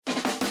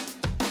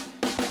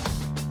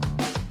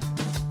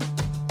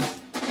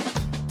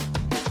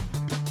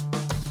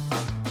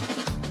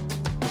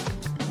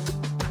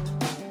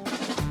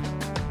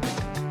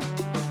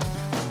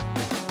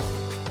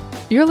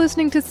You're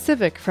listening to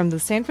Civic from the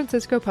San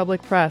Francisco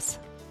Public Press.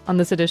 On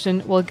this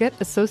edition, we'll get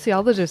a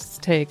sociologist's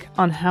take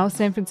on how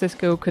San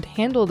Francisco could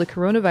handle the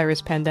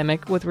coronavirus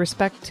pandemic with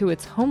respect to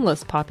its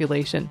homeless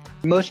population.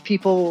 Most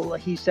people,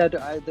 he said,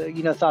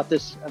 thought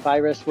this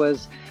virus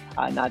was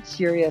not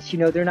serious.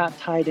 They're not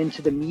tied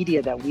into the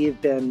media that we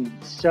have been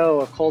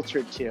so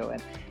acculturated to.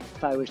 And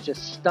I was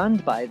just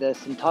stunned by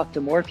this and talked to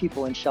more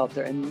people in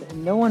shelter,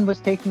 and no one was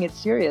taking it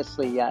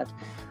seriously yet.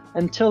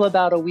 Until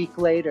about a week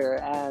later,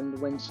 and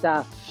when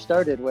staff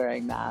started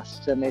wearing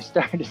masks and they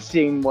started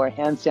seeing more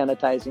hand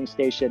sanitizing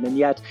station, and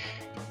yet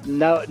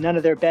none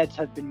of their beds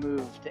had been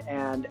moved,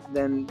 and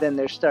then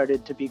there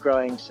started to be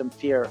growing some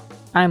fear.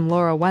 I'm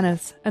Laura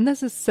Wennis, and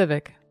this is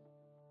Civic.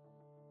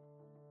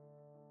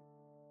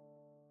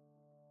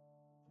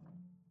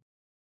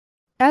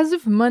 As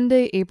of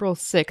Monday, April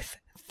 6th,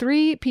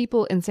 3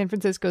 people in San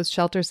Francisco's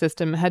shelter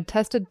system had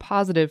tested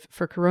positive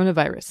for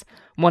coronavirus,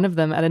 one of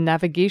them at a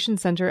navigation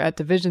center at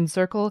Division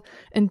Circle,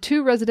 and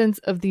 2 residents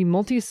of the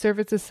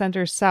Multi-Services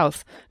Center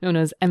South, known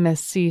as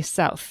MSC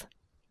South.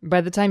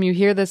 By the time you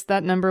hear this,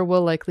 that number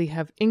will likely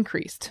have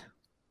increased.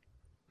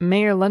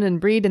 Mayor London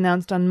Breed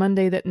announced on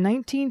Monday that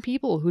 19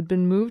 people who'd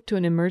been moved to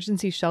an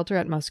emergency shelter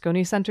at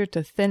Moscone Center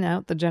to thin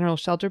out the general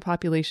shelter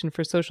population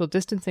for social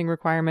distancing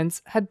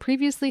requirements had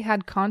previously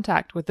had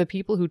contact with the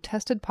people who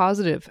tested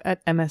positive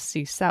at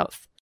MSC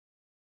South.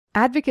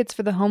 Advocates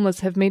for the homeless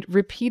have made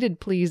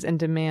repeated pleas and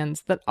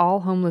demands that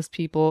all homeless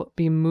people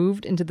be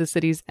moved into the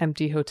city's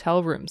empty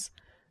hotel rooms.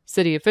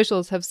 City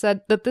officials have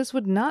said that this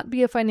would not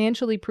be a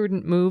financially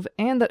prudent move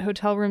and that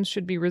hotel rooms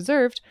should be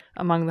reserved,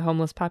 among the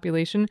homeless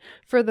population,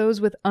 for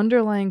those with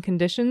underlying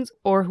conditions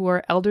or who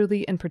are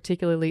elderly and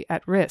particularly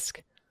at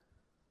risk.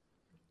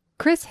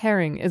 Chris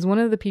Herring is one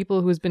of the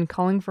people who has been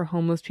calling for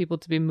homeless people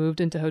to be moved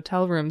into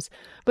hotel rooms,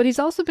 but he's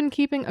also been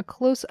keeping a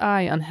close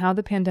eye on how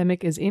the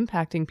pandemic is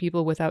impacting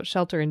people without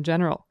shelter in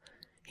general.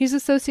 He's a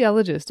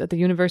sociologist at the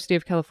University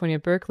of California,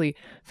 Berkeley,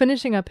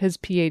 finishing up his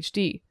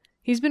PhD.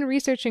 He's been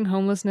researching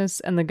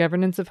homelessness and the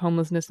governance of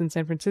homelessness in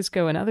San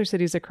Francisco and other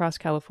cities across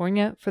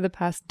California for the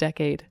past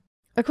decade.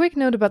 A quick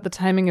note about the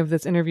timing of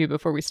this interview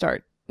before we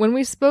start. When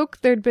we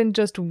spoke, there'd been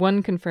just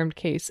 1 confirmed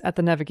case at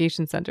the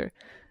Navigation Center.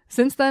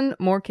 Since then,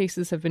 more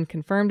cases have been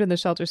confirmed in the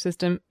shelter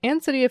system,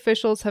 and city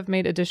officials have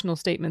made additional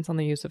statements on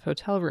the use of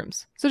hotel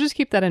rooms. So just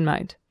keep that in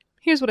mind.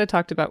 Here's what I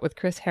talked about with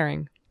Chris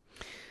Herring.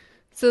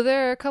 So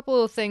there are a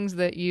couple of things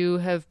that you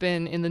have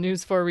been in the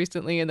news for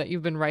recently and that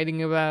you've been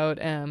writing about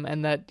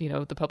and that,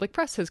 the public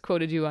press has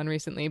quoted you on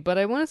recently. But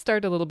I want to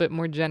start a little bit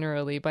more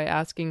generally by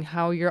asking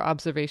how your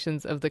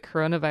observations of the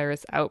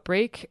coronavirus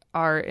outbreak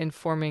are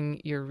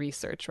informing your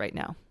research right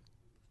now.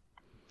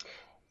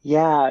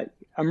 Yeah,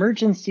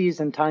 emergencies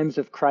and times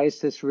of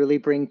crisis really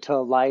bring to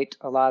light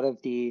a lot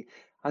of the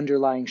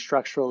underlying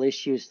structural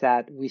issues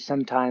that we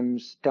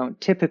sometimes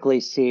don't typically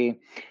see,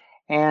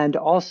 and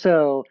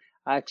also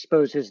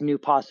exposes new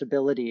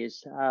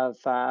possibilities of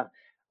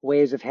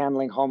ways of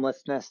handling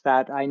homelessness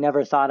that I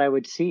never thought I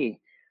would see.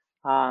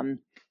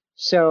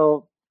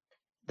 So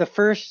the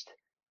first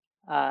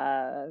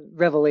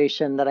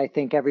revelation that I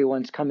think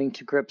everyone's coming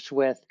to grips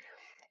with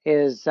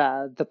is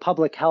the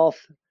public health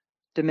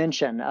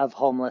dimension of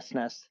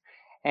homelessness.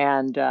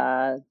 And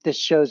this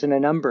shows in a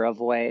number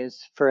of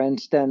ways. For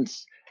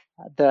instance,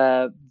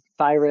 the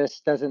virus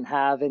doesn't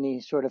have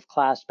any sort of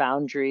class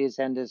boundaries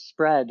and is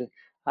spread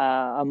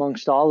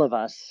amongst all of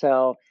us.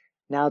 So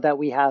now that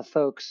we have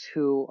folks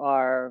who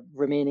are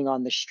remaining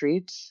on the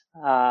streets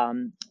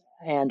and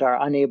are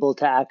unable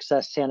to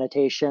access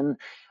sanitation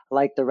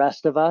like the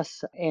rest of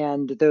us,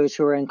 and those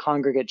who are in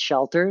congregate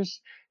shelters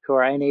who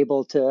are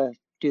unable to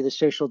do the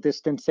social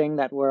distancing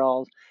that we're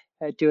all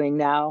doing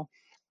now,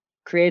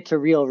 creates a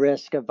real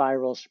risk of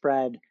viral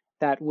spread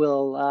that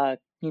will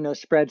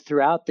spread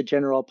throughout the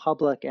general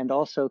public and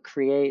also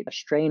create a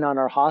strain on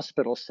our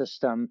hospital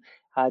system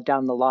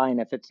down the line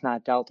if it's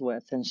not dealt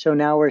with. And so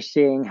now we're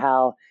seeing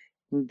how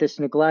this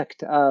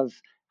neglect of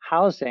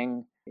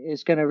housing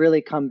is going to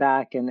really come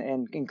back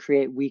and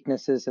create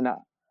weaknesses in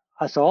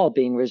us all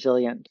being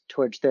resilient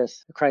towards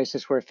this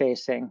crisis we're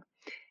facing.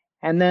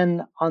 And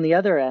then on the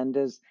other end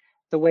is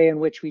the way in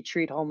which we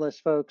treat homeless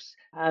folks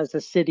as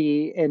a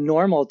city in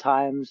normal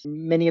times.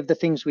 Many of the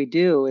things we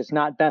do is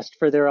not best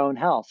for their own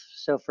health.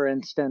 So for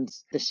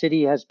instance, the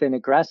city has been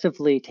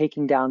aggressively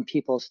taking down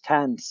people's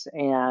tents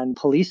and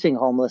policing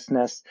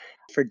homelessness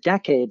for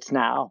decades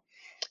now.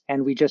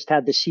 And we just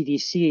had the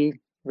CDC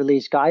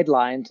release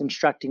guidelines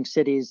instructing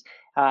cities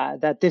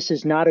that this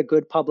is not a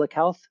good public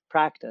health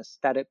practice,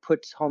 that it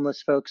puts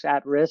homeless folks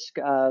at risk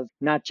of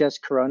not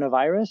just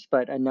coronavirus,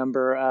 but a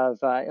number of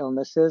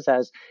illnesses,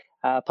 as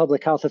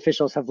public health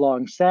officials have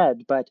long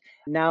said. But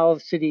now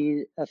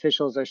city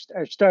officials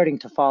are starting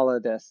to follow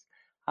this.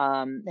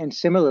 And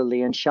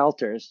similarly in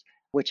shelters,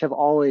 which have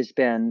always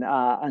been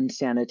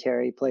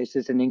unsanitary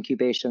places and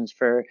incubations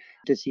for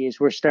disease.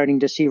 We're starting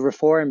to see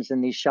reforms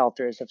in these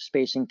shelters of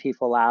spacing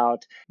people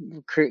out,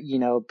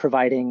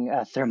 providing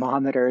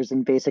thermometers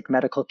and basic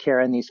medical care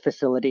in these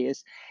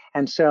facilities.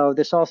 And so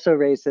this also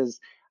raises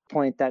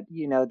point that,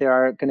 there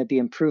are going to be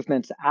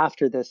improvements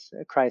after this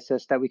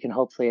crisis that we can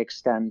hopefully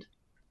extend.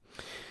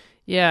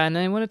 Yeah, and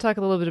I want to talk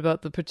a little bit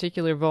about the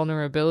particular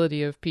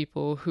vulnerability of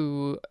people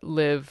who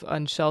live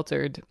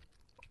unsheltered.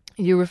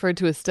 You referred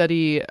to a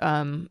study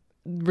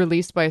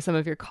released by some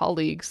of your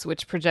colleagues,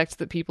 which projects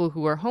that people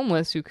who are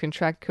homeless who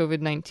contract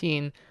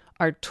COVID-19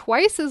 are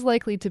twice as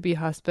likely to be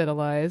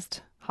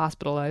hospitalized,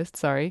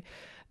 sorry,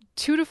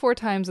 2 to 4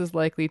 times as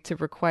likely to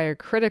require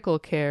critical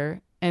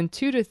care, and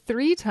 2 to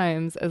 3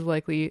 times as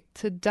likely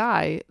to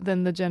die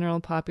than the general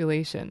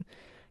population.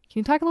 Can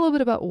you talk a little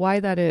bit about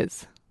why that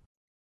is?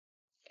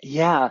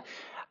 Yeah,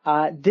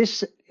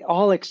 this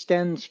all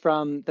extends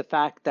from the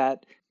fact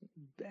that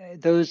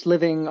those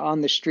living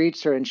on the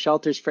streets or in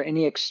shelters for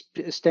any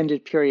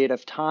extended period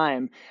of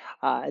time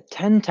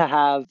tend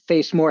to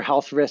face more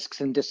health risks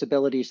and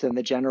disabilities than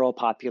the general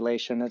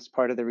population. That's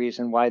part of the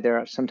reason why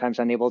they're sometimes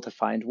unable to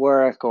find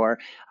work or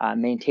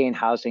maintain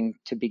housing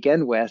to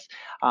begin with.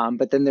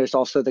 But then there's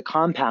also the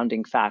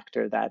compounding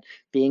factor that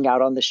being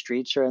out on the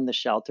streets or in the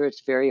shelter,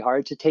 it's very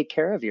hard to take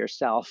care of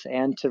yourself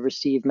and to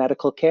receive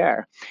medical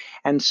care.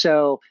 And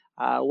so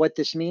what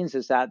this means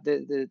is that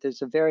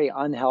there's a very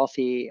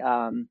unhealthy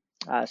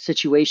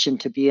situation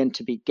to be in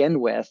to begin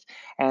with.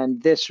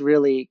 And this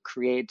really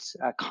creates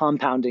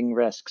compounding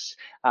risks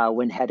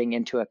when heading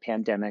into a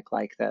pandemic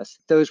like this.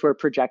 Those were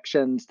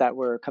projections that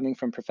were coming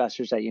from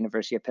professors at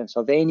University of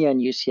Pennsylvania and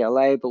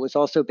UCLA, but was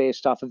also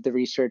based off of the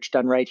research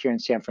done right here in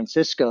San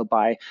Francisco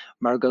by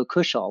Margot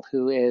Kushel,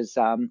 who is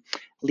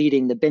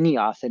leading the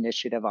Benioff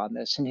initiative on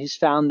this. And he's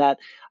found that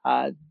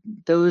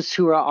those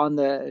who are on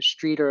the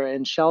street or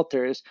in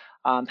shelters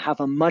have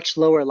a much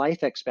lower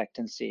life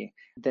expectancy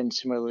than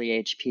similarly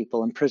aged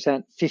people and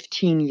present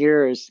 15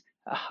 years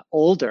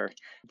older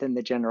than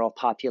the general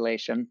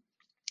population.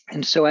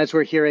 And so, as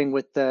we're hearing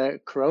with the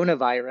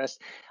coronavirus,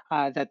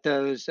 that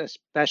those,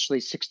 especially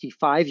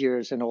 65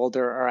 years and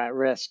older, are at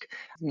risk.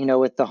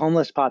 With the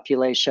homeless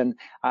population,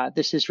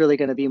 this is really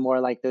going to be more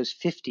like those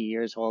 50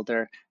 years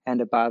older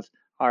and above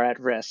are at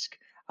risk.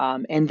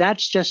 And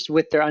that's just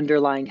with their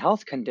underlying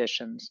health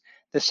conditions.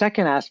 The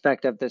second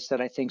aspect of this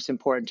that I think is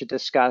important to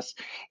discuss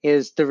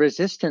is the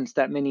resistance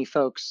that many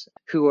folks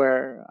who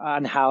are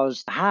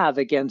unhoused have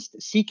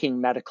against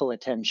seeking medical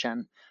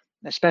attention,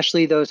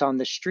 especially those on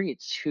the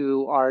streets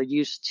who are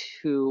used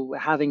to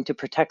having to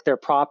protect their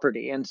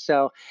property. And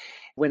so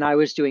when I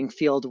was doing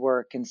field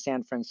work in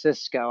San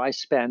Francisco, I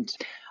spent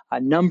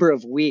a number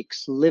of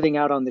weeks living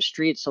out on the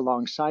streets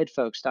alongside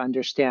folks to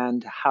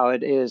understand how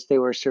it is they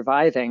were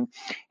surviving.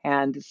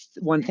 And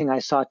one thing I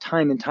saw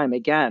time and time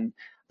again,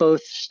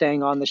 both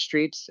staying on the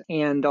streets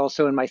and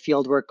also in my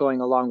field work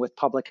going along with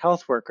public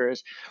health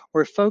workers,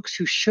 were folks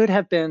who should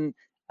have been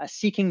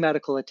seeking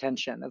medical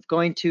attention, of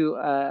going to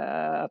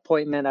an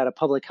appointment at a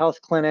public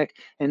health clinic,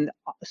 and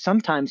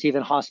sometimes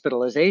even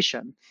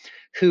hospitalization,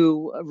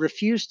 who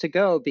refused to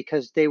go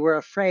because they were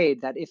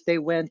afraid that if they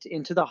went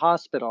into the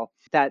hospital,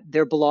 that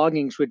their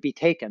belongings would be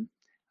taken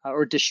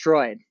or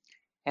destroyed,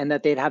 and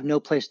that they'd have no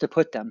place to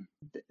put them.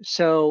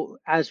 So,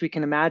 as we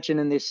can imagine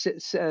in this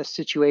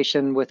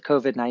situation with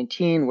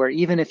COVID-19, where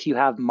even if you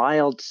have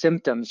mild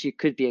symptoms, you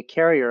could be a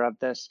carrier of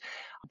this,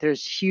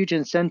 there's huge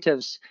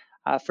incentives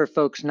for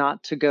folks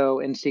not to go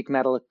and seek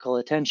medical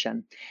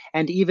attention.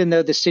 And even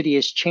though the city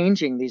is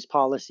changing these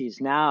policies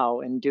now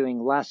and doing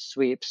less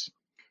sweeps,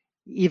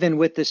 even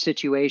with this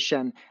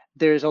situation,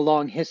 there's a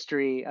long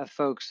history of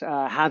folks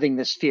having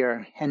this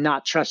fear and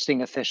not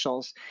trusting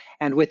officials.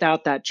 And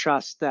without that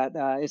trust that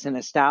isn't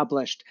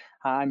established,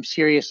 I'm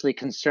seriously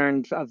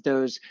concerned of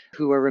those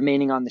who are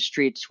remaining on the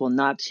streets will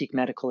not seek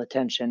medical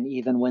attention,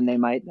 even when they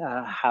might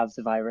have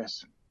the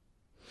virus.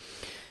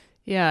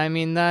 Yeah, I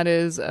mean, that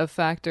is a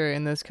factor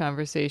in this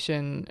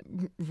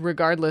conversation.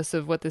 Regardless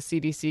of what the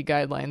CDC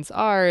guidelines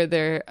are,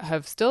 there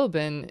have still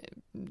been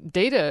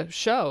data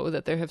show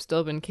that there have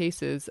still been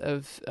cases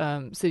of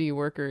city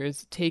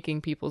workers taking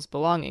people's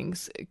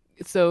belongings.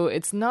 So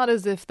it's not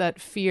as if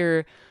that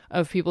fear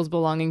of people's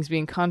belongings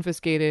being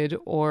confiscated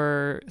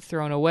or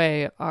thrown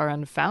away are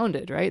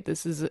unfounded, right?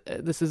 This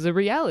is a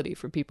reality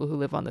for people who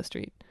live on the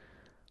street.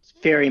 It's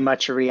very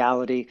much a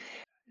reality.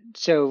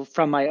 So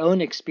from my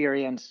own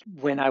experience,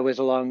 when I was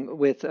along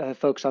with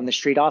folks on the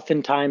street,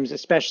 oftentimes,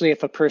 especially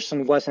if a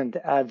person wasn't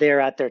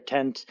there at their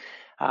tent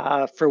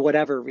for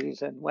whatever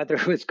reason, whether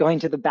it was going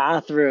to the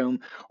bathroom,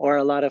 or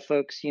a lot of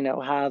folks,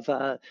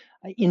 have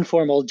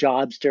informal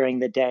jobs during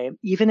the day.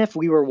 Even if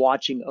we were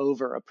watching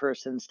over a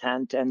person's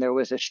tent and there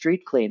was a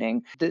street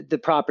cleaning, the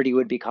property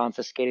would be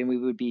confiscated. We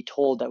would be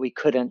told that we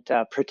couldn't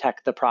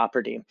protect the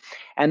property.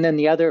 And then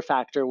the other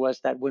factor was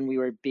that when we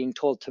were being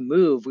told to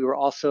move, we were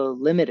also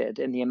limited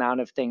in the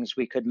amount of things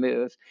we could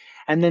move.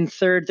 And then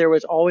third, there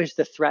was always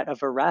the threat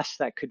of arrest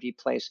that could be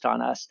placed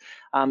on us,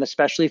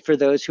 especially for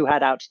those who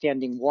had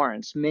outstanding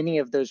warrants. Many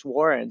of those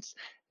warrants,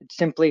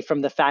 simply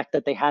from the fact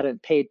that they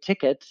hadn't paid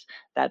tickets,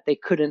 that they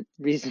couldn't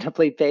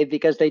reasonably pay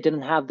because they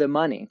didn't have the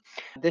money.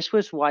 This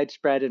was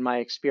widespread in my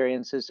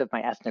experiences of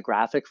my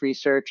ethnographic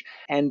research,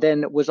 and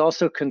then was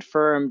also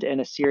confirmed in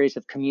a series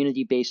of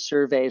community-based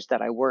surveys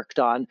that I worked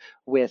on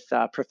with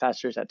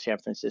professors at San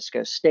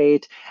Francisco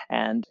State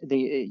and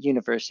the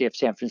University of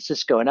San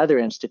Francisco and other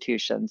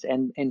institutions.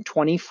 And in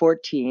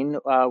 2014,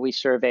 we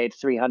surveyed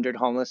 300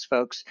 homeless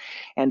folks,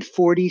 and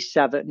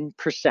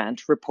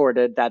 47%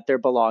 reported that their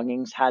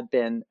belongings had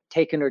been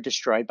taken or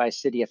destroyed by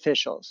city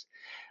officials.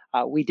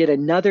 We did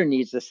another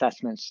needs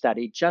assessment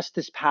study just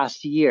this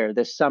past year,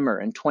 this summer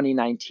in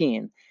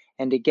 2019.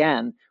 And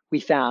again, we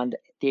found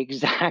the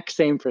exact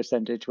same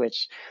percentage,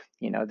 which,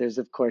 there's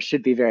of course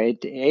should be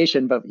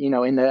variation, but,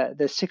 in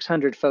the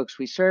 600 folks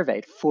we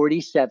surveyed,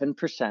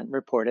 47%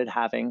 reported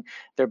having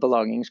their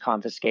belongings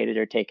confiscated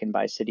or taken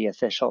by city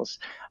officials.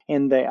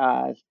 In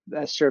the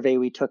survey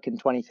we took in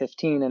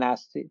 2014 and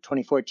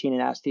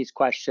asked these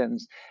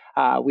questions,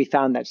 we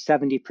found that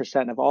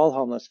 70% of all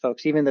homeless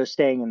folks, even those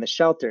staying in the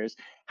shelters,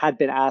 had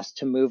been asked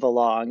to move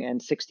along, and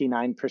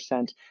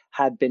 69%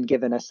 had been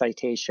given a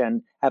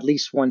citation, at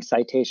least one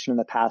citation in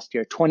the past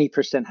year.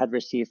 20% had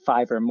received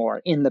 5 or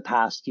more in the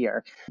past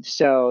year.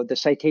 So the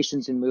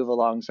citations and move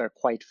alongs are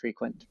quite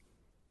frequent.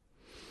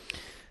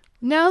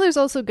 Now there's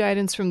also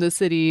guidance from the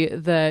city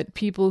that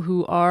people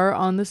who are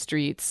on the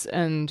streets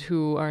and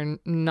who are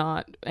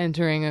not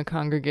entering a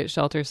congregate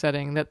shelter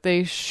setting, that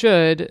they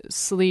should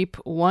sleep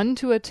one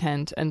to a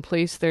tent and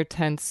place their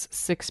tents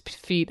 6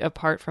 feet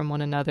apart from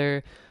one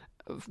another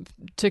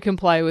to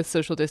comply with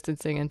social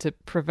distancing and to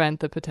prevent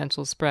the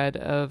potential spread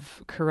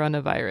of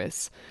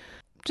coronavirus.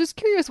 Just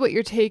curious what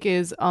your take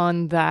is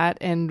on that,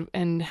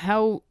 and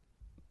how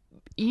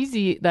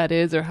easy that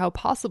is, or how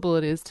possible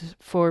it is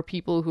for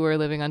people who are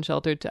living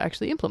unsheltered to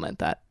actually implement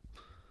that.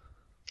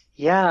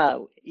 Yeah,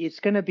 it's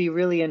going to be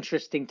really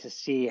interesting to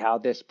see how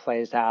this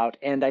plays out.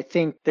 And I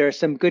think there are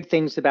some good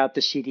things about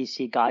the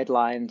CDC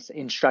guidelines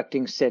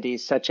instructing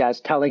cities, such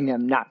as telling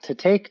them not to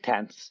take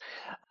tents.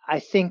 I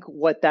think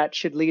what that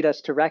should lead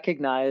us to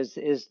recognize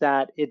is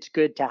that it's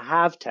good to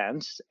have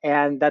tents,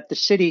 and that the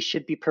city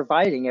should be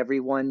providing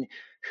everyone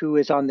who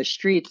is on the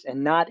streets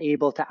and not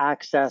able to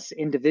access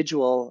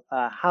individual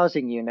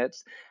housing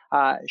units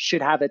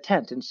should have a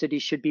tent, and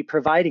cities should be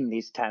providing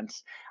these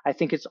tents. I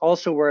think it's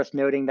also worth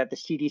noting that the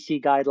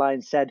CDC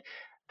guidelines said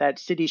that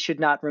cities should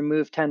not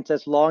remove tents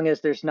as long as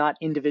there's not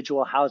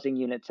individual housing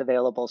units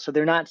available. So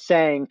they're not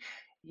saying,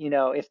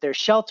 if there's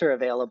shelter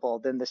available,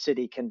 then the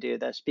city can do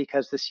this,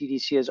 because the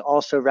CDC has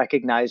also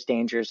recognized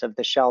dangers of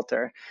the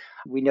shelter.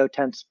 We know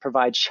tents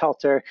provide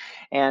shelter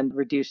and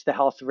reduce the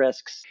health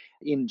risks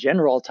in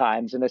general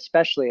times, and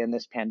especially in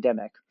this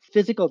pandemic.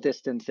 Physical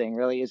distancing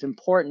really is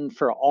important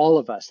for all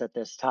of us at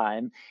this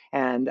time,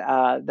 and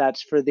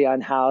that's for the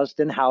unhoused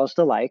and housed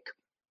alike.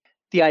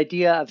 The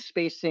idea of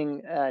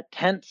spacing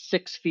tents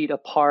 6 feet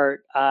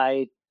apart,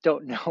 I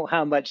don't know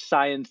how much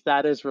science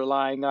that is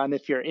relying on.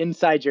 If you're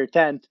inside your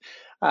tent,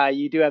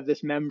 you do have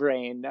this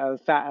membrane of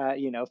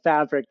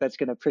fabric that's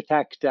going to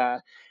protect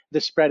the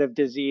spread of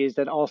disease.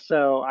 And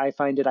also, I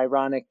find it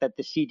ironic that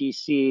the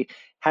CDC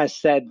has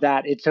said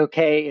that it's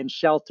okay in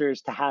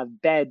shelters to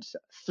have beds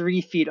 3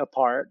 feet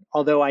apart,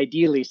 although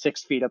ideally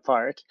 6 feet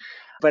apart,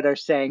 but are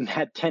saying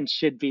that tents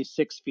should be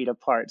 6 feet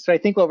apart. So I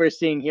think what we're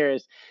seeing here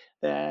is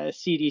the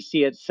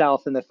CDC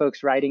itself and the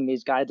folks writing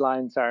these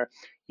guidelines are,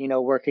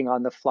 working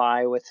on the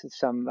fly with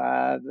some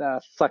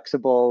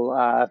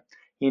flexible,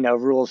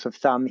 rules of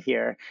thumb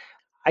here.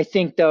 I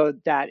think, though,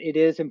 that it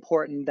is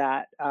important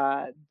that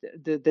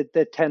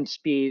the tents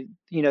be,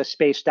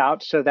 spaced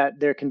out so that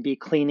there can be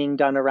cleaning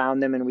done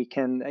around them, and we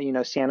can,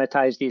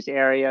 sanitize these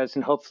areas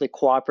and hopefully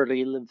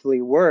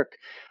cooperatively work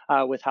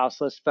with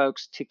houseless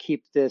folks to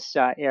keep this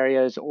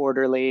areas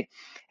orderly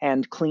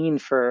and clean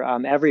for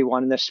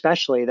everyone, and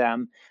especially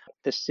them.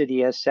 The city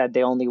has said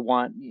they only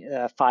want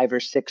 5 or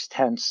 6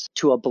 tents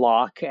to a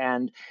block,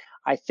 and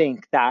I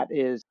think that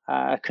is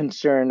a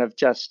concern of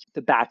just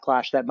the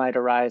backlash that might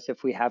arise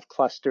if we have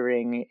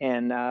clustering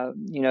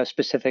in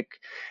specific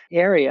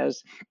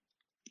areas.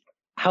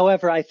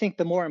 However, I think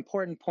the more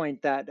important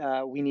point that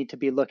we need to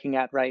be looking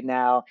at right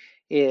now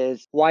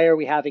is, why are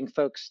we having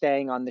folks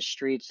staying on the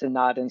streets and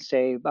not in,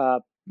 say,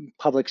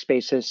 public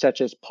spaces such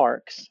as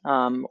parks,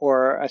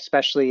 or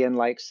especially in,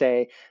 like,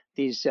 say,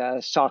 these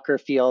soccer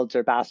fields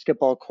or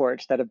basketball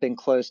courts that have been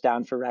closed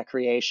down for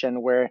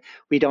recreation, where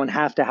we don't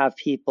have to have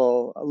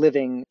people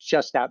living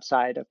just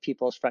outside of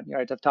people's front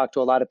yards. I've talked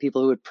to a lot of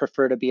people who would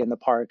prefer to be in the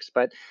parks,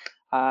 but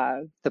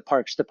the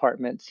Parks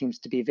Department seems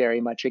to be very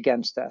much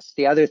against this.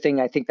 The other thing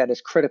I think that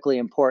is critically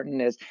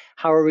important is,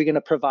 how are we going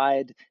to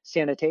provide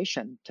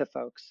sanitation to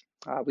folks?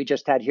 We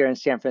just had here in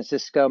San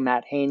Francisco,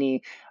 Matt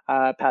Haney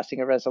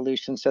passing a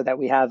resolution so that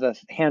we have a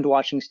hand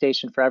washing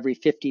station for every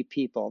 50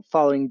 people,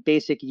 following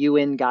basic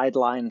UN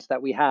guidelines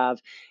that we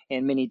have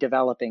in many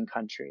developing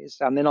countries,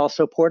 and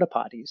also porta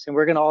potties. And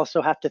we're going to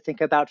also have to think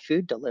about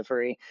food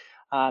delivery.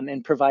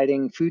 and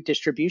providing food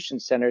distribution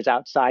centers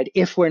outside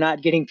if we're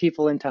not getting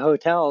people into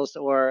hotels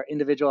or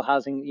individual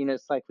housing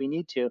units like we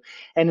need to.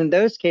 And in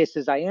those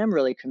cases, I am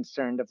really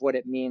concerned of what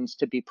it means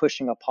to be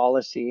pushing a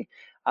policy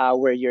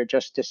where you're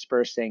just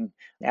dispersing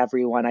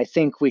everyone. I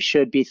think we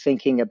should be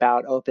thinking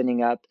about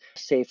opening up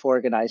safe,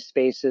 organized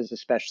spaces,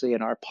 especially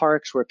in our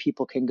parks, where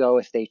people can go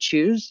if they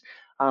choose,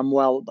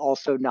 while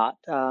also not,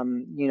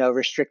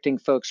 restricting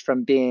folks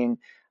from being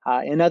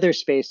in other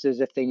spaces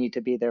if they need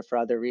to be there for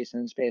other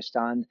reasons based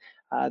on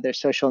their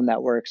social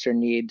networks or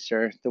needs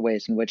or the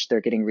ways in which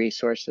they're getting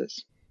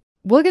resources.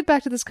 We'll get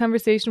back to this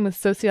conversation with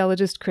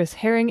sociologist Chris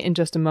Herring in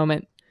just a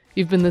moment.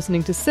 You've been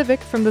listening to Civic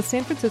from the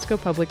San Francisco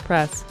Public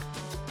Press.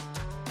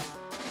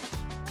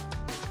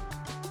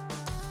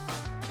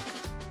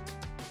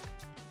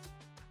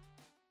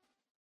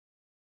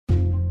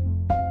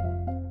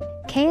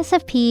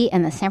 KSFP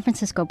and the San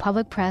Francisco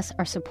Public Press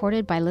are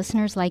supported by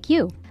listeners like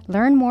you.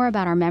 Learn more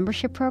about our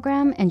membership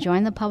program and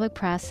join the public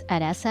press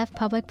at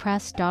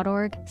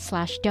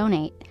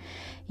sfpublicpress.org/donate.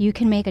 You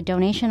can make a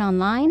donation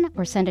online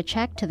or send a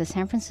check to the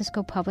San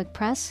Francisco Public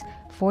Press,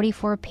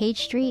 44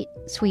 Page Street,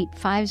 Suite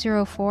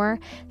 504,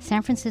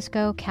 San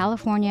Francisco,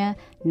 California,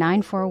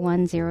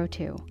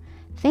 94102.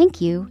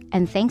 Thank you,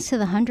 and thanks to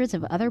the hundreds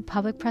of other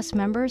public press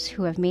members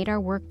who have made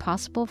our work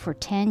possible for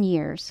 10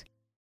 years.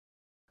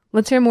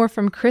 Let's hear more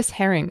from Chris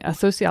Herring, a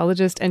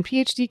sociologist and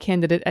PhD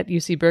candidate at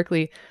UC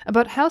Berkeley,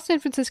 about how San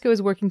Francisco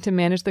is working to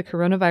manage the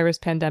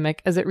coronavirus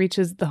pandemic as it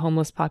reaches the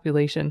homeless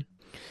population.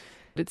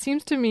 It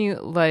seems to me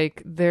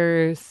like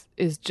there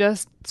is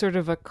just sort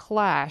of a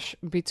clash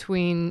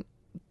between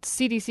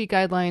CDC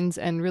guidelines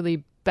and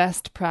really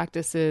best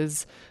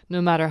practices,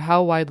 no matter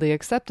how widely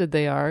accepted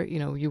they are. You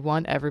know, you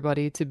want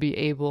everybody to be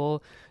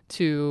able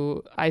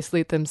to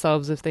isolate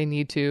themselves if they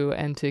need to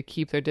and to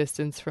keep their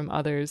distance from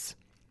others.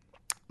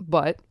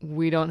 But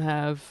we don't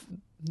have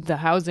the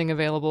housing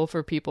available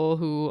for people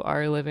who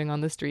are living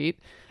on the street,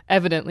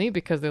 evidently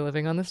because they're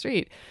living on the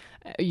street.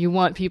 You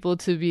want people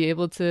to be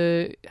able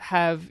to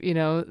have,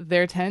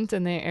 their tent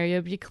and their area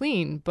be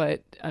clean.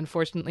 But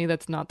unfortunately,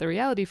 that's not the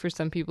reality for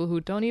some people who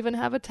don't even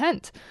have a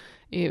tent.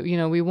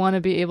 We want to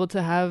be able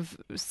to have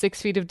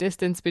 6 feet of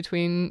distance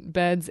between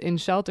beds in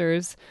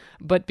shelters,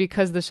 but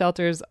because the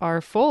shelters are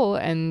full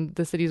and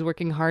the city's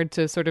working hard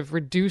to sort of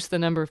reduce the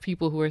number of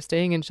people who are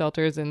staying in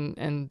shelters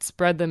and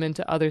spread them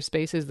into other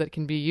spaces that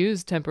can be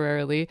used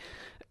temporarily,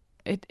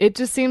 it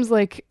just seems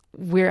like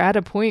we're at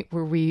a point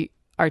where we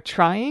are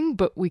trying,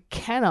 but we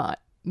cannot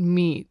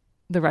meet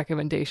the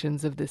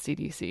recommendations of the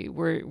CDC.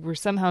 We're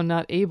somehow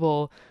not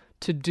able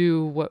to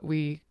do what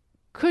we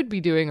could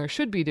be doing or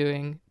should be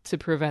doing to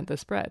prevent the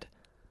spread.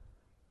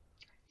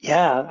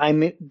 Yeah,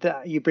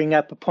 you bring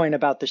up a point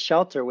about the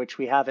shelter, which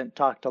we haven't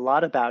talked a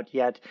lot about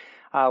yet,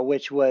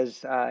 which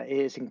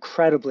is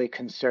incredibly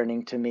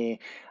concerning to me.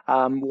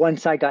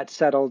 Once I got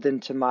settled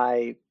into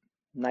my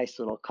nice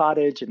little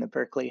cottage in the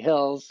Berkeley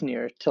Hills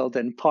near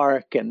Tilden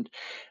Park and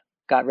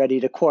got ready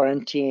to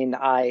quarantine,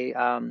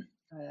 I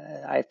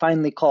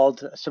finally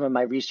called some of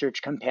my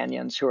research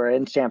companions who are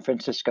in San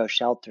Francisco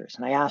shelters,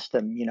 and I asked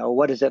them,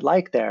 what is it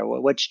like there?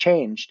 What's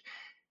changed?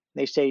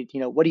 They say,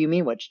 what do you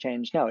mean what's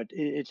changed? No,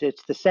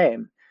 it's the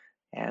same.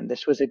 And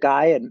this was a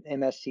guy in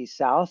MSC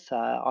South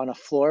on a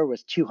floor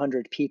with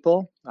 200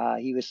 people.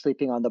 He was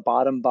sleeping on the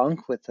bottom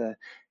bunk with a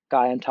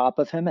guy on top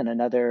of him and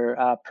another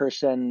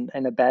person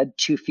in a bed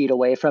 2 feet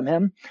away from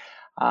him.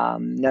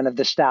 None of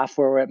the staff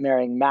were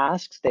wearing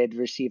masks. They had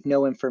received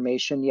no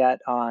information yet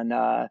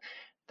on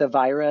the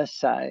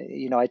virus.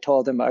 I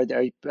told them, are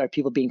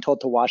people being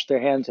told to wash their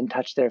hands and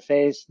not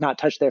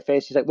touch their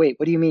face? He's like, wait,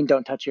 what do you mean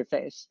don't touch your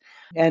face?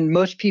 And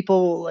most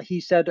people, he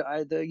said,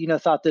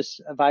 thought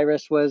this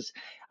virus was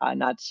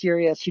not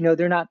serious.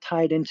 They're not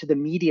tied into the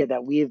media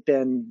that we've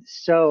been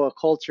so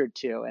acculturated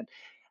to. And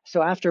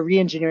so after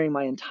re-engineering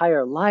my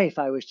entire life,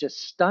 I was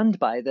just stunned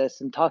by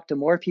this and talked to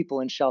more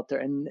people in shelter,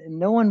 and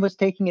no one was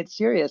taking it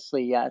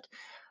seriously yet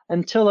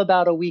until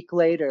about a week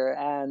later.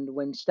 And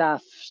when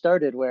staff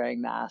started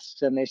wearing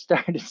masks and they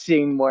started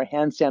seeing more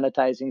hand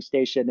sanitizing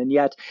station, and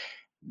yet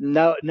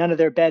none of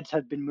their beds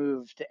had been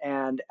moved.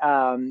 And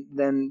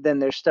then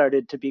there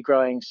started to be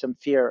growing some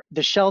fear.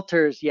 The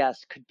shelters,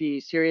 yes, could be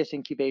serious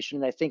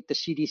incubation. I think the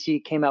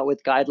CDC came out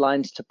with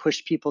guidelines to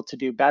push people to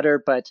do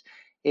better, but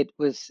it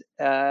was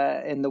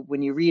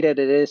when you read it,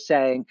 it is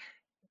saying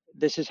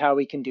this is how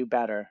we can do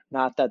better,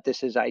 not that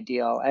this is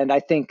ideal. And I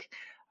think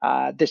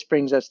this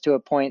brings us to a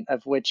point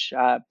of which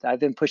I've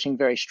been pushing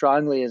very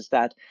strongly, is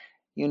that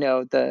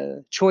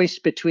the choice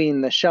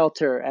between the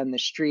shelter and the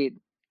street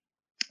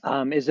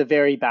is a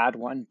very bad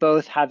one.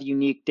 Both have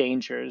unique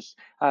dangers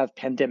of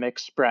pandemic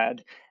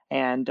spread.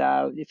 And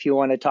if you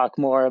want to talk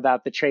more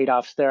about the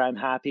trade-offs there, I'm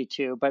happy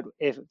to. But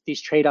if these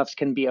trade-offs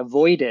can be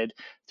avoided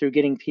through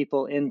getting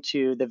people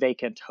into the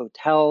vacant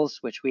hotels,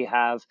 which we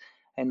have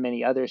and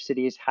many other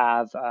cities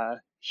have a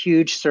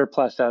huge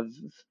surplus of,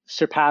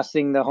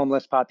 surpassing the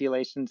homeless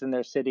populations in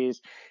their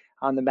cities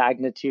on the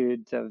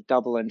magnitudes of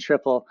double and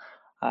triple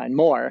and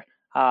more.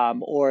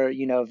 or,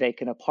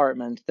 vacant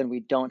apartment, then we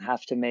don't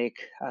have to make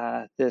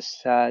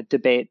this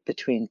debate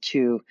between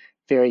two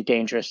very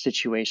dangerous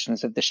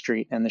situations of the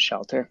street and the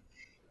shelter.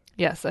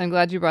 Yes, I'm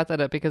glad you brought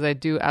that up because I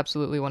do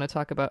absolutely want to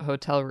talk about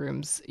hotel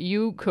rooms.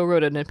 You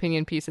co-wrote an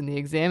opinion piece in The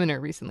Examiner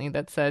recently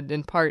that said,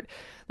 in part,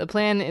 the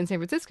plan in San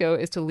Francisco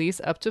is to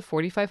lease up to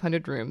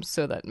 4,500 rooms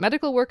so that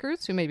medical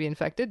workers who may be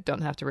infected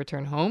don't have to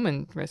return home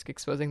and risk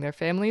exposing their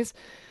families,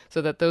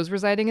 so that those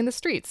residing in the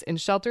streets, in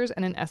shelters,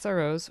 and in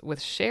SROs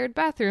with shared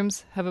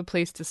bathrooms have a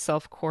place to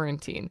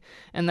self-quarantine.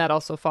 And that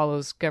also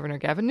follows Governor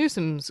Gavin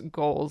Newsom's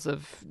goals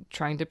of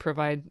trying to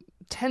provide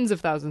tens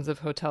of thousands of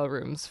hotel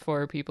rooms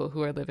for people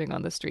who are living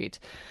on the street.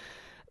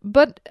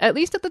 But at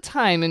least at the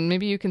time, and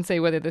maybe you can say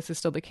whether this is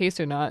still the case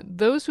or not,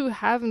 those who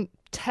haven't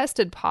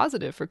tested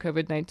positive for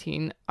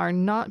COVID-19 are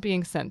not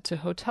being sent to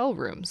hotel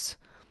rooms.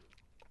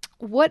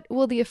 What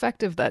will the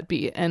effect of that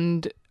be?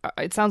 And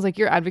it sounds like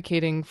you're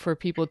advocating for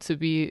people to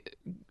be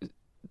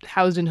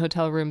housed in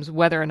hotel rooms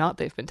whether or not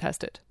they've been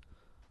tested.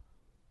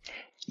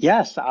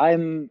 Yes,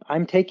 I'm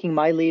taking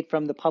my lead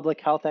from the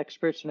public health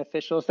experts and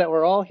officials that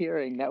we're all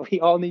hearing, that we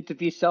all need to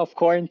be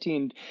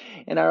self-quarantined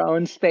in our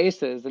own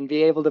spaces and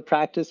be able to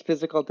practice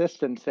physical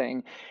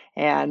distancing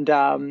and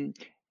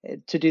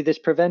to do this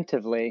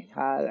preventively.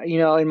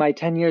 In my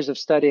 10 years of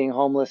studying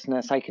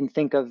homelessness, I can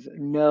think of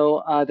no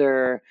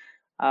other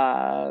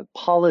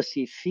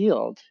policy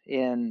field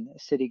in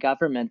city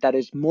government that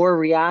is more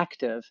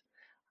reactive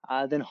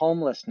than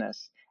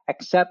homelessness,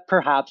 except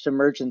perhaps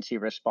emergency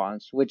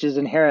response, which is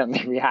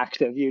inherently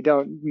reactive. You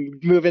don't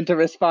move into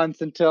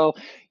response until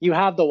you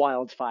have the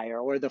wildfire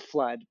or the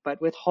flood. But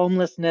with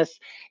homelessness,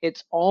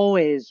 it's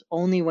always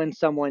only when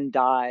someone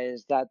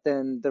dies that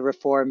then the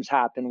reforms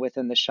happen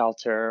within the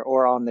shelter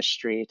or on the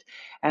street.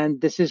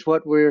 And this is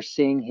what we're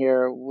seeing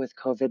here with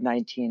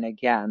COVID-19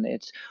 again.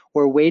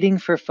 We're waiting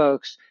for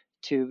folks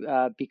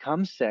to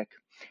become sick,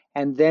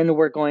 and then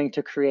we're going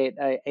to create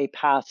a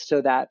path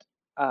so that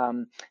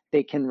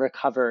they can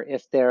recover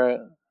if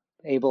they're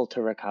able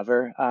to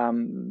recover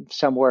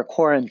somewhere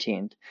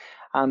quarantined.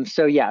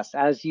 So yes,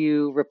 as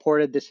you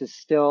reported, this is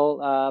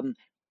still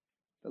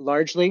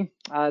largely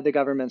the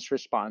government's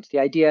response. The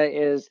idea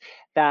is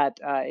that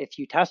if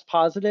you test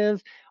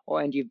positive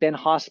and you've been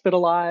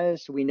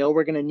hospitalized, we know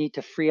we're going to need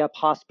to free up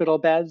hospital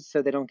beds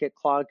so they don't get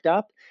clogged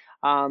up.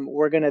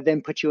 We're going to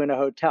then put you in a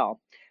hotel,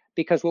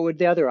 because what would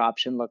the other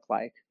option look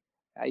like?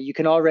 You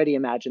can already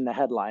imagine the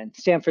headline.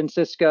 San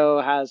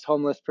Francisco has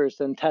homeless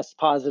person tests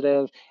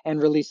positive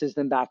and releases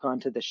them back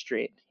onto the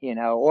street,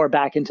 or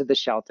back into the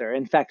shelter,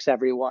 infects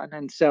everyone.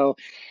 And so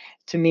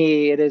to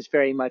me, it is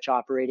very much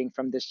operating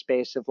from this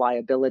space of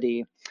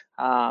liability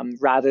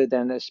rather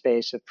than a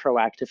space of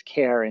proactive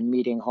care and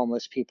meeting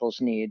homeless people's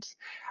needs.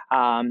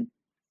 I'm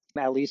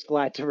at least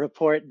glad to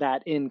report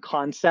that in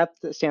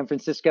concept, San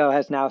Francisco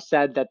has now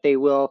said that they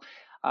will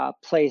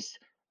place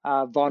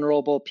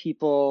vulnerable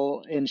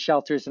people in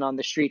shelters and on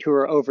the street who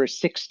are over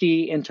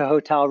 60 into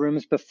hotel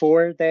rooms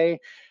before they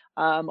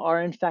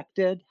are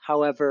infected.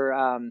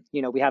 However,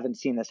 we haven't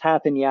seen this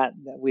happen yet.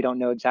 We don't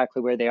know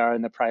exactly where they are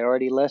in the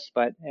priority list,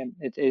 but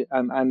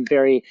I'm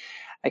very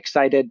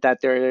excited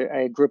that there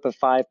are a group of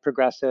 5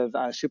 progressive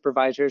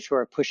supervisors who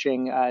are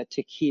pushing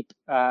to keep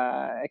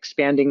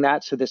expanding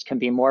that so this can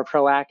be more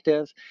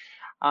proactive.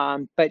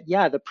 But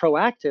yeah, the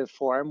proactive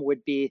form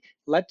would be,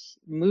 let's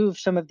move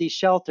some of these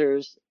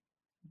shelters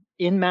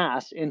in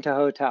mass into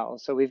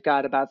hotels. So we've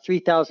got about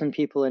 3,000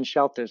 people in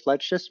shelters.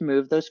 Let's just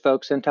move those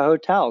folks into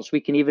hotels.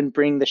 We can even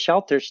bring the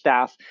shelter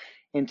staff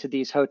into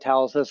these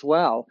hotels as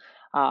well.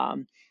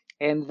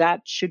 And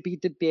that should be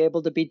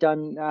able to be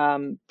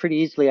done pretty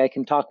easily. I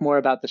can talk more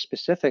about the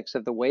specifics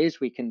of the ways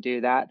we can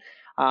do that.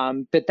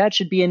 But that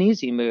should be an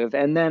easy move.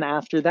 And then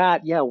after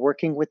that,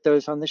 working with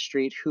those on the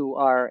street who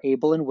are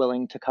able and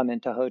willing to come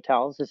into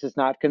hotels. This is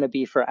not going to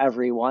be for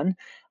everyone,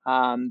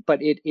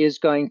 but it is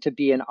going to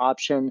be an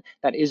option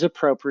that is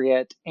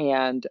appropriate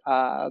and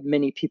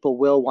many people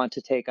will want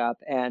to take up.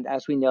 And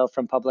as we know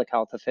from public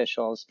health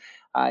officials,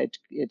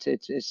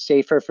 it's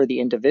safer for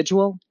the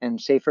individual and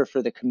safer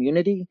for the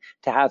community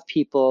to have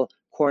people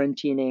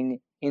quarantining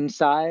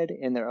inside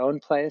in their own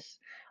place,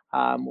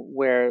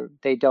 where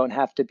they don't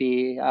have to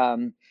be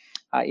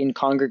in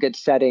congregate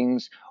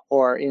settings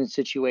or in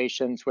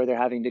situations where they're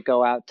having to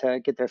go out to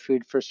get their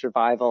food for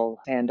survival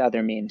and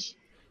other means.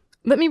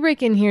 Let me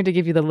break in here to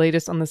give you the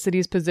latest on the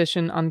city's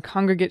position on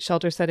congregate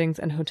shelter settings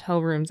and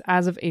hotel rooms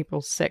as of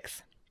April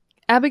 6th.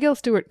 Abigail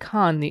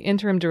Stewart-Kahn, the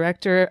interim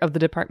director of the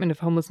Department of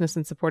Homelessness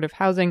and Supportive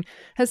Housing,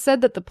 has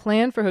said that the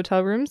plan for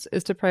hotel rooms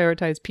is to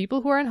prioritize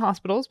people who are in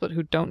hospitals but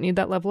who don't need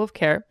that level of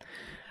care,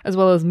 as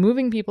well as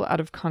moving people out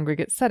of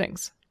congregate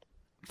settings.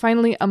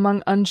 Finally,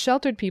 among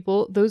unsheltered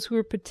people, those who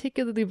are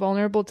particularly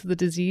vulnerable to the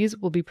disease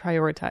will be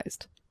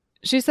prioritized.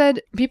 She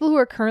said people who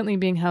are currently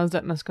being housed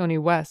at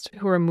Moscone West,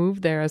 who were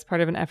moved there as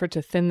part of an effort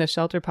to thin the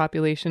shelter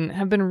population,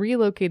 have been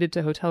relocated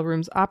to hotel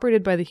rooms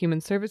operated by the Human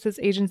Services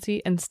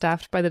Agency and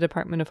staffed by the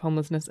Department of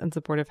Homelessness and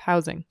Supportive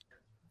Housing.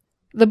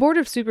 The Board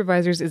of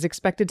Supervisors is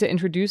expected to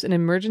introduce an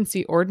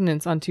emergency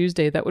ordinance on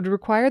Tuesday that would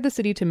require the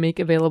city to make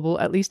available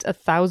at least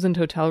 1,000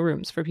 hotel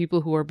rooms for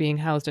people who are being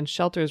housed in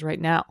shelters right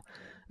now.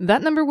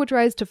 That number would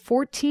rise to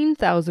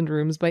 14,000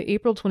 rooms by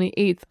April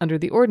 28th under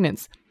the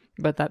ordinance.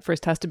 But that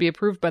first has to be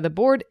approved by the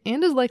board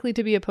and is likely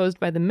to be opposed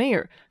by the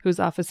mayor, whose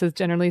office has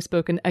generally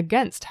spoken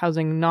against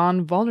housing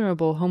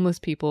non-vulnerable homeless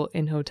people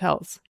in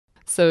hotels.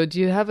 So do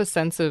you have a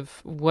sense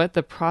of what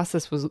the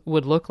process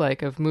would look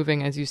like of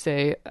moving, as you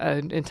say,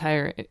 an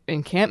entire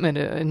encampment,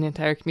 an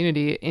entire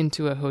community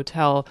into a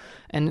hotel,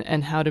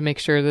 and how to make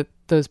sure that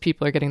those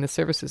people are getting the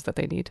services that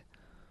they need?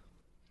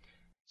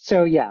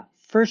 So yeah,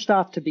 first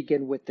off, to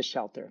begin with the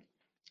shelter.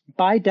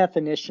 By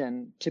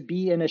definition, to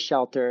be in a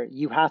shelter,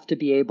 you have to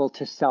be able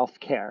to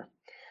self-care.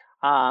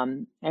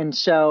 And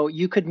so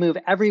you could move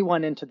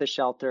everyone into the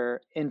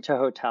shelter, into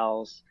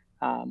hotels,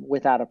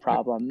 without a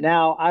problem.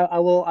 Now, I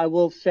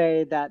will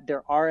say that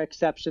there are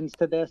exceptions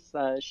to this.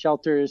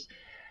 Shelters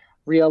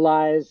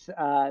realize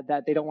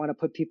that they don't want to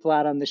put people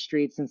out on the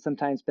streets and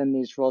sometimes bend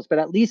these rules. But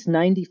at least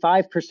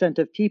 95%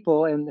 of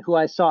people who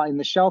I saw in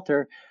the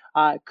shelter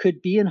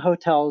could be in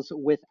hotels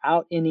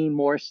without any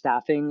more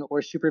staffing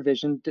or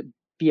supervision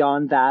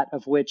beyond that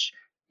of which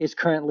is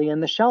currently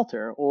in the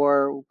shelter,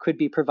 or could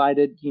be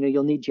provided.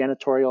 You'll need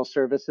janitorial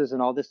services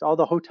and all this. All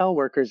the hotel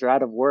workers are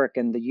out of work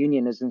and the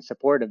union is in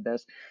support of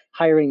this.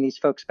 Hiring these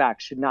folks back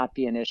should not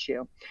be an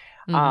issue.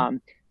 Mm-hmm.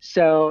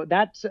 So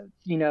that's,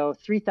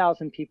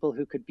 3,000 people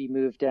who could be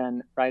moved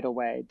in right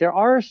away. There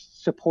are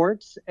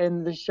supports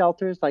in the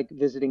shelters, like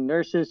visiting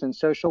nurses and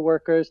social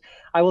workers.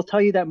 I will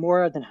tell you that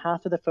more than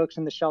half of the folks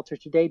in the shelter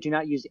today do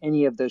not use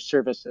any of those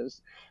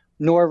services,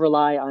 nor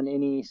rely on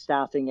any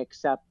staffing,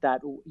 except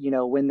that,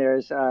 when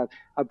there's a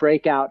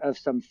breakout of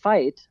some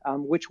fight,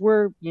 which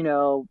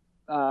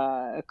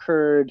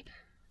occurred.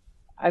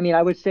 I mean,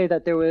 I would say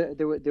that there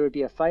would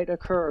be a fight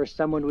occur, or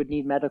someone would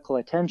need medical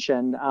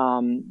attention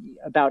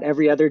about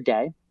every other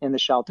day in the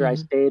shelter. Mm-hmm. I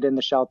stayed in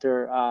the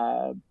shelter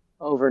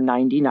over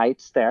 90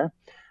 nights there.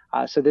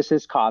 So this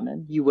is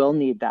common. You will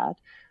need that.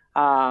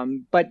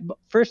 But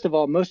first of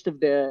all, most of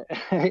the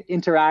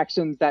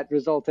interactions that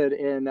resulted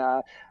in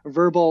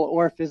verbal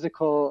or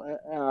physical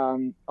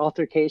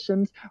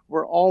altercations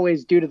were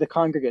always due to the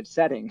congregate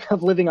setting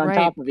of living on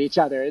top of each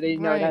other.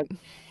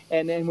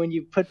 And then when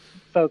you put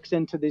folks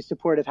into these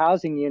supportive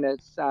housing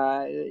units,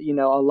 a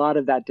lot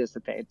of that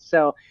dissipates.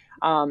 So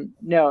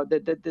no,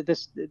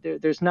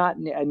 there's not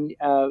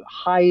a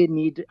high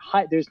need.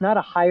 There's not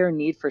a higher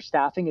need for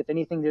staffing. If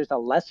anything, there's a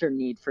lesser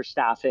need for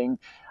staffing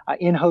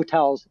in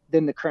hotels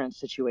than the current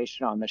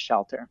situation on the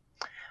shelter.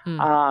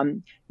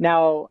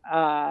 Now,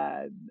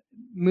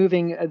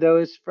 moving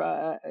those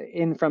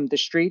in from the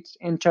streets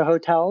into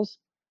hotels.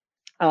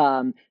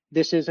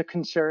 This is a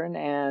concern,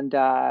 and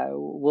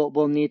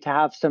we'll need to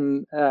have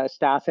some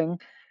staffing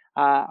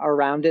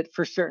around it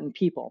for certain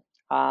people.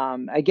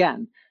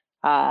 Again,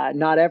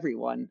 not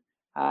everyone.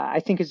 I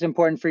think it's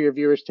important for your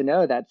viewers to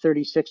know that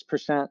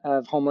 36%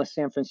 of homeless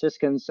San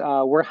Franciscans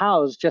were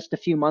housed just a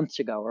few months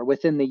ago or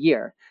within the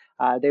year.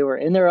 They were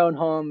in their own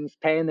homes,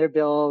 paying their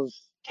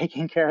bills,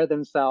 taking care of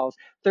themselves.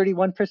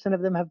 31%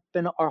 of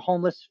them are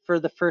homeless for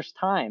the first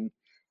time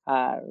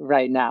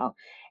right now.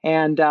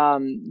 And,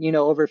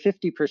 over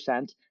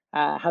 50%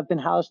 have been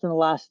housed in the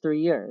last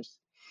 3 years.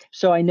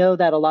 So I know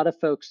that a lot of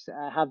folks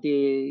have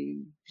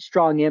the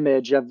strong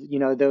image of,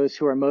 those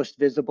who are most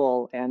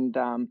visible and,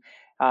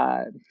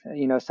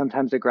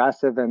 sometimes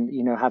aggressive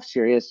and, have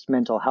serious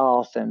mental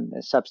health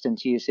and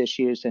substance use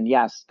issues. And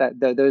yes,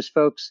 those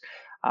folks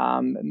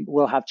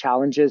will have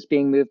challenges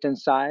being moved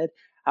inside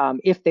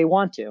if they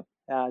want to.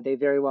 They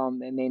very well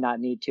may not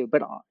need to.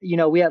 But,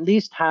 we at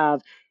least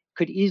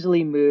could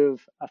easily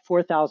move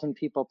 4,000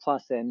 people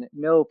plus in,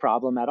 no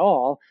problem at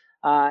all.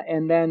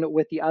 And then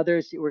with the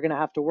others, we're going to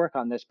have to work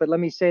on this. But let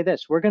me say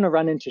this, we're going to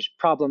run into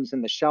problems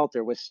in the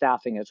shelter with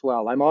staffing as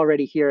well. I'm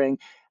already hearing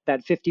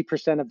that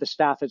 50% of the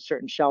staff at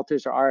certain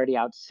shelters are already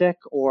out sick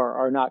or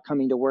are not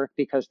coming to work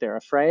because they're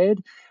afraid.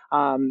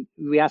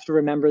 We have to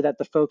remember that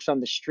the folks on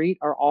the street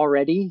are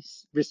already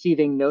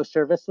receiving no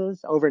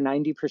services. Over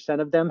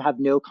 90% of them have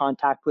no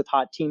contact with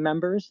HOT team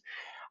members.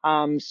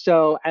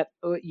 So,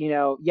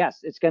 yes,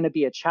 it's going to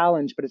be a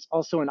challenge, but it's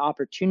also an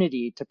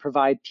opportunity to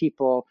provide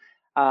people,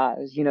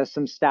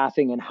 some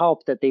staffing and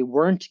help that they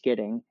weren't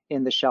getting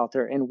in the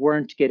shelter and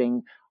weren't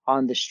getting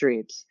on the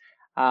streets.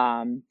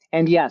 And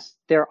yes,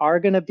 there are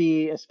going to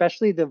be,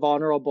 especially the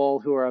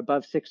vulnerable who are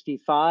above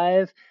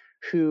 65,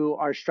 who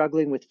are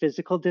struggling with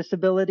physical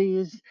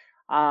disabilities.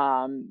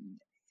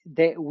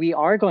 We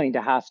are going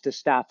to have to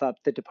staff up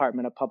the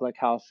Department of Public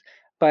Health.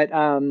 But,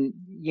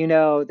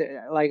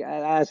 like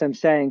as I'm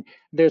saying,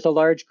 there's a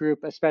large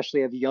group,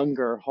 especially of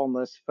younger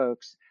homeless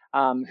folks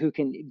who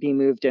can be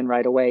moved in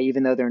right away,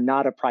 even though they're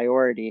not a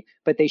priority,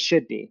 but they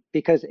should be.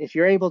 Because if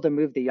you're able to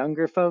move the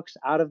younger folks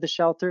out of the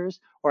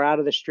shelters or out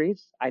of the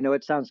streets, I know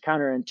it sounds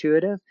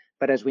counterintuitive,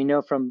 but as we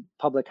know from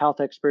public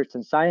health experts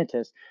and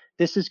scientists,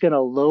 this is going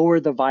to lower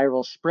the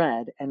viral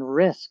spread and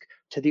risk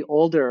to the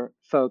older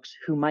folks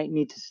who might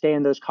need to stay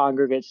in those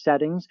congregate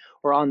settings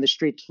or on the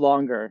streets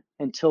longer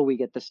until we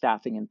get the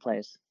staffing in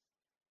place.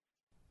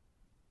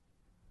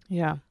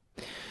 Yeah.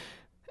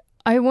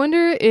 I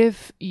wonder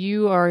if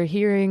you are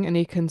hearing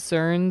any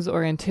concerns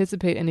or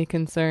anticipate any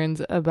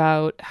concerns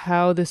about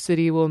how the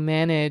city will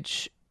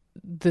manage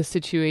the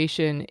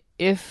situation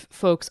if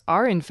folks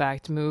are in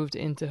fact moved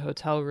into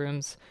hotel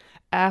rooms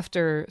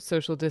after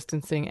social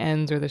distancing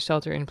ends or the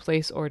shelter in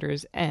place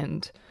orders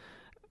end.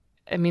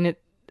 I mean, it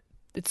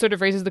sort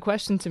of raises the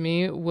question to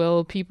me,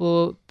 will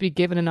people be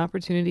given an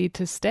opportunity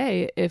to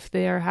stay if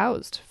they are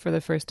housed for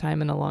the first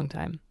time in a long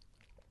time?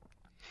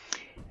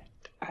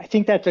 I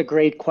think that's a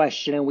great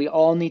question, and we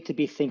all need to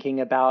be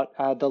thinking about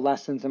the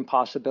lessons and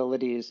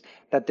possibilities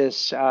that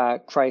this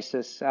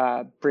crisis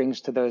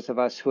brings to those of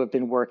us who have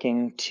been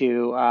working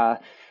to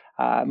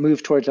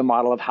move towards a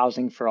model of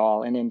housing for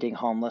all and ending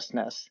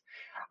homelessness.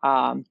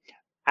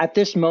 At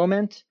this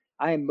moment,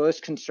 I am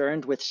most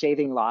concerned with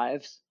saving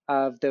lives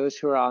of those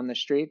who are on the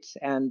streets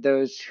and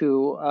those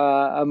who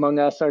among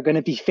us are going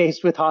to be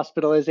faced with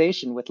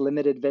hospitalization, with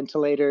limited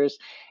ventilators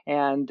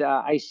and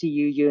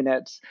ICU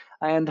units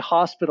and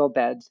hospital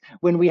beds.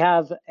 When we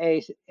have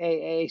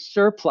a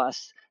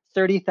surplus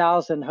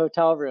 30,000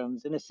 hotel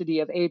rooms in a city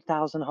of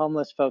 8,000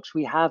 homeless folks,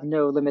 we have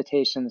no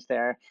limitations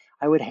there.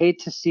 I would hate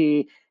to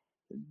see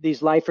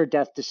these life or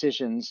death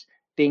decisions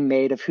being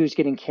made of who's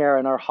getting care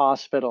in our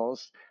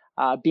hospitals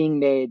being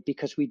made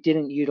because we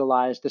didn't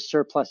utilize the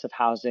surplus of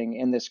housing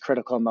in this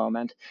critical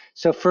moment.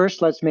 So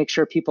first, let's make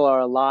sure people are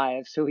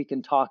alive so we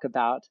can talk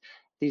about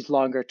these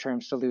longer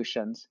term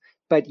solutions.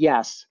 But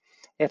yes,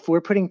 if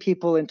we're putting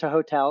people into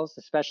hotels,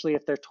 especially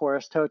if they're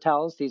tourist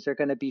hotels, these are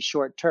going to be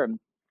short term.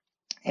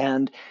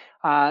 And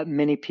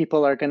many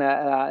people are going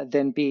to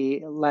then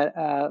be let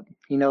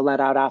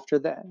out after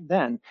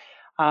then.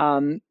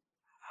 And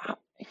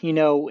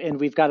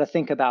we've got to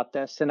think about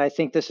this. And I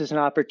think this is an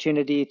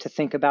opportunity to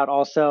think about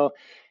also,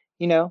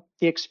 the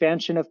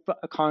expansion of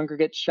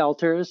congregate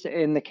shelters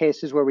in the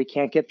cases where we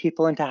can't get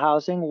people into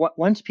housing.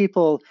 Once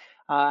people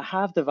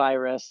have the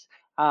virus,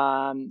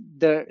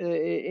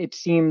 it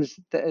seems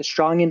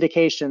strong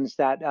indications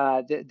that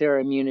their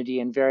immunity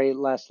and very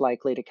less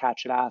likely to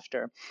catch it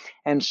after.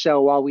 And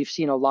so while we've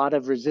seen a lot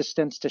of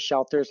resistance to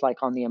shelters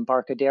like on the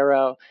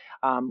Embarcadero,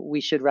 we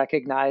should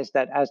recognize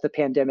that as the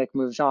pandemic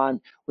moves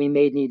on, we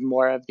may need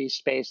more of these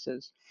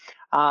spaces.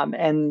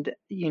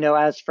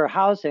 As for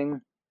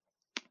housing,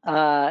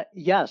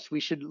 yes, we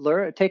should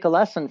take a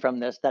lesson from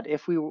this, that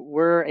if we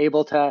were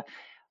able to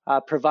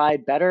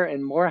provide better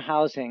and more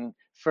housing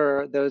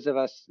for those of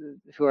us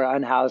who are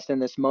unhoused in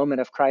this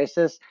moment of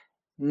crisis,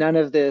 none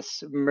of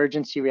this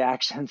emergency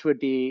reactions would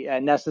be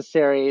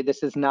necessary.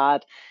 This has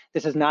not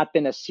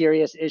been a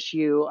serious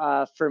issue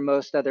for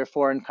most other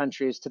foreign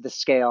countries to the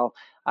scale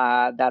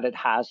that it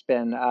has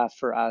been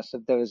for us,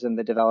 of those in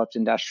the developed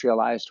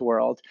industrialized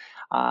world.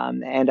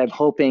 And I'm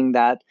hoping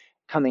that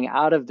coming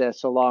out of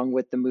this, along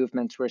with the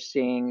movements we're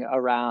seeing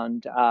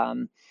around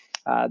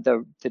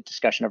the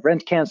discussion of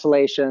rent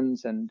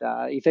cancellations and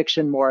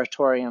eviction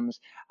moratoriums,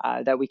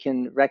 that we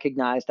can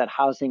recognize that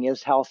housing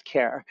is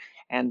healthcare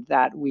and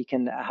that we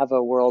can have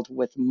a world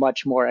with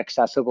much more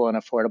accessible and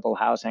affordable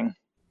housing.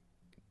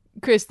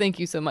 Chris, thank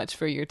you so much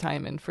for your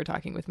time and for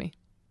talking with me.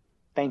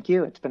 Thank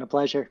you. It's been a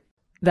pleasure.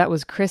 That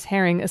was Chris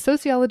Herring, a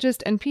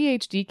sociologist and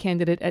PhD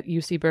candidate at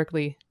UC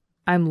Berkeley.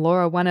 I'm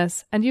Laura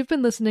Wennes, and you've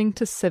been listening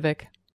to Civic.